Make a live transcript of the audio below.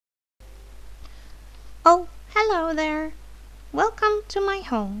Oh, hello there. Welcome to my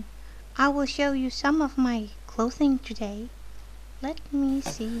home. I will show you some of my clothing today. Let me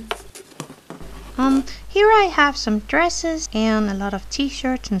see. Here I have some dresses and a lot of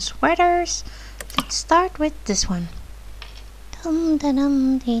t-shirts and sweaters. Let's start with this one.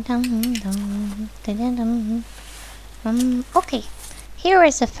 Okay, here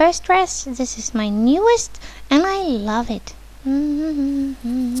is the first dress. This is my newest and I love it.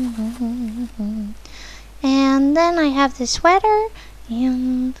 And then I have the sweater,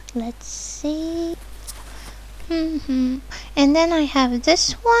 and let's see. And then I have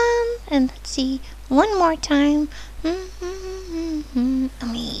this one, and let's see one more time. Yep.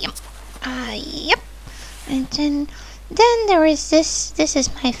 Yep. And then there is this. This is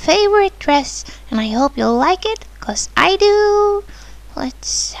my favorite dress, and I hope you'll like it, 'cause I do.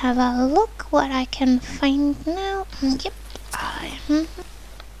 Let's have a look what I can find now. Yep.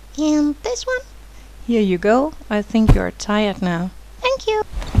 And this one. Here you go. I think you're tired now. Thank you.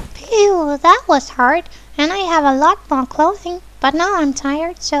 Phew, that was hard. And I have a lot more clothing. But now I'm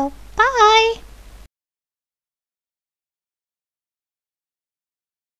tired, so bye.